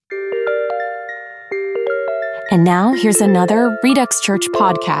And now here's another Redux Church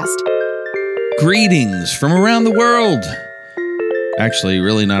podcast. Greetings from around the world. Actually,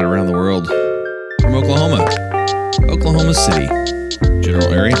 really not around the world. From Oklahoma City, general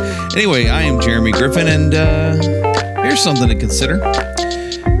area. Anyway, I am Jeremy Griffin, and here's something to consider.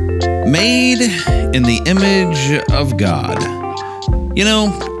 Made in the image of God. You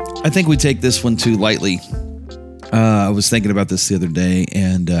know, I think we take this one too lightly. I was thinking about this the other day,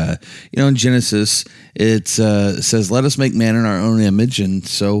 and, in Genesis, it says, let us make man in our own image, and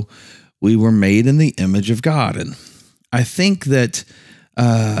so we were made in the image of God. And I think that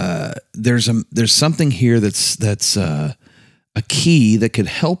there's something here that's a key that could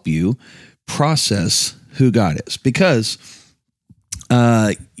help you process who God is, because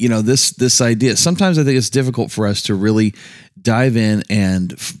this idea, sometimes I think it's difficult for us to really dive in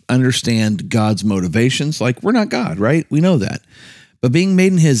and understand God's motivations. Like, we're not God, right? We know that. But being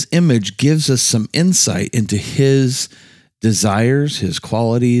made in his image gives us some insight into his desires, his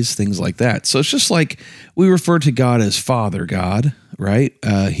qualities, things like that. So it's just like we refer to God as Father God, right?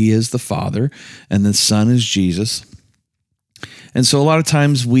 He is the Father, and the Son is Jesus. And so a lot of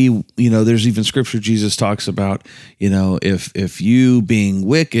times there's even scripture Jesus talks about, if you being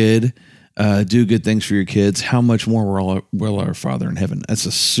wicked do good things for your kids, how much more will our Father in heaven? That's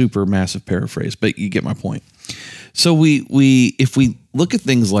a super massive paraphrase, but you get my point. So if we look at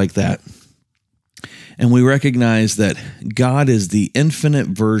things like that, and we recognize that God is the infinite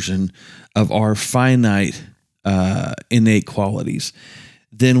version of our finite innate qualities,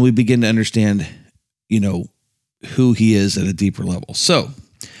 then we begin to understand, who he is at a deeper level. So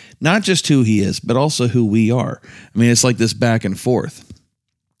not just who he is, but also who we are. I mean, it's like this back and forth.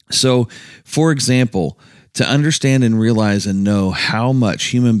 So, for example, to understand and realize and know how much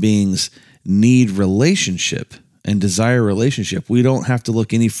human beings need relationship and desire relationship, we don't have to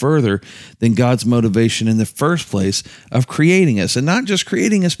look any further than God's motivation in the first place of creating us, and not just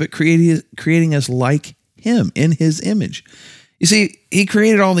creating us, but creating us like him in his image. You see, he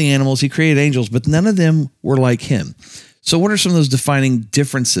created all the animals, he created angels, but none of them were like him. So what are some of those defining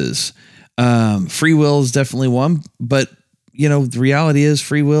differences? Free will is definitely one, but the reality is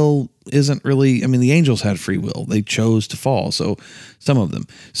free will isn't really, the angels had free will. They chose to fall. So some of them,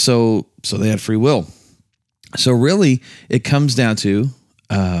 so they had free will. So really it comes down to,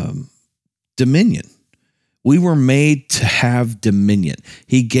 dominion. We were made to have dominion.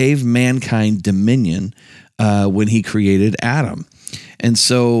 He gave mankind dominion, when he created Adam. And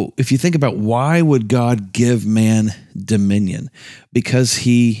so if you think about why would God give man dominion? Because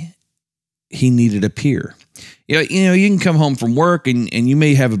he needed a peer. You can come home from work and you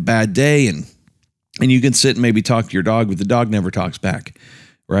may have a bad day and you can sit and maybe talk to your dog, but the dog never talks back,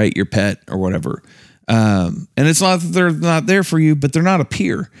 right? Your pet or whatever. And it's not that they're not there for you, but they're not a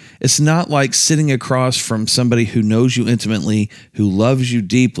peer. It's not like sitting across from somebody who knows you intimately, who loves you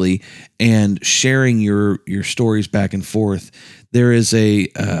deeply, and sharing your stories back and forth. There is a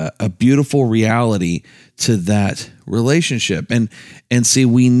beautiful reality to that relationship. And see,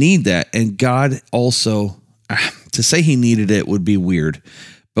 we need that. And God also, to say he needed it would be weird,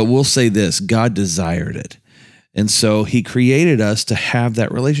 but we'll say this, God desired it. And so he created us to have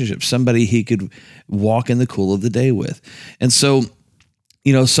that relationship, somebody he could walk in the cool of the day with. And so,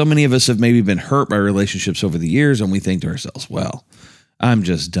 so many of us have maybe been hurt by relationships over the years, and we think to ourselves, well, I'm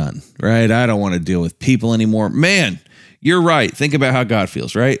just done, right? I don't want to deal with people anymore. Man, you're right. Think about how God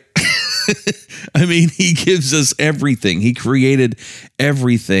feels, right? He gives us everything. He created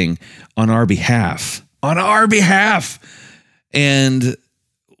everything on our behalf. And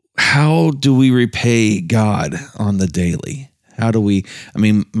how do we repay God on the daily? How do we,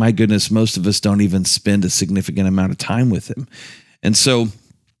 my goodness, most of us don't even spend a significant amount of time with him. And so,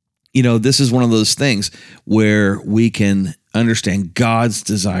 this is one of those things where we can understand God's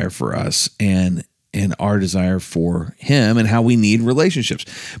desire for us and our desire for him and how we need relationships.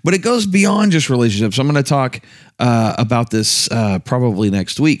 But it goes beyond just relationships. I'm going to talk about this probably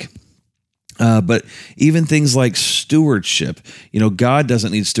next week. But even things like stewardship, God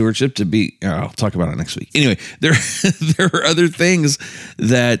doesn't need stewardship to be, I'll talk about it next week. Anyway, there are other things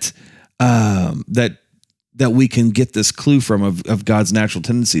that we can get this clue from of God's natural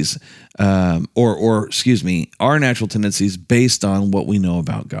tendencies, our natural tendencies based on what we know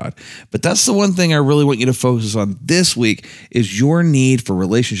about God. But that's the one thing I really want you to focus on this week is your need for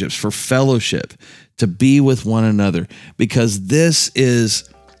relationships, for fellowship, to be with one another, because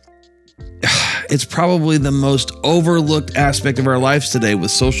it's probably the most overlooked aspect of our lives today with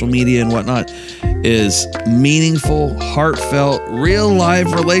social media and whatnot, is meaningful, heartfelt, real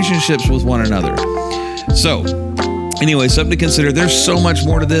life relationships with one another. So Anyway, something to consider. There's so much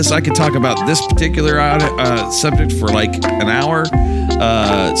more to this. I could talk about this particular subject for like an hour.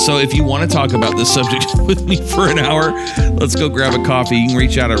 So if you want to talk about this subject with me for an hour, let's go grab a coffee. You can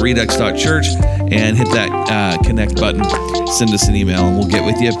reach out at redux.church and hit that connect button. Send us an email and we'll get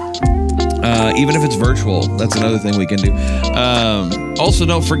with you. Even if it's virtual, that's another thing we can do. Also,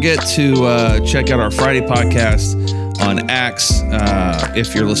 don't forget to check out our Friday podcast on Acts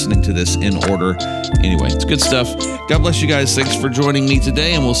if you're listening to this in order. Anyway, it's good stuff. God bless you guys. Thanks for joining me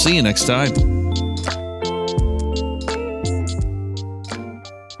today, and we'll see you next time.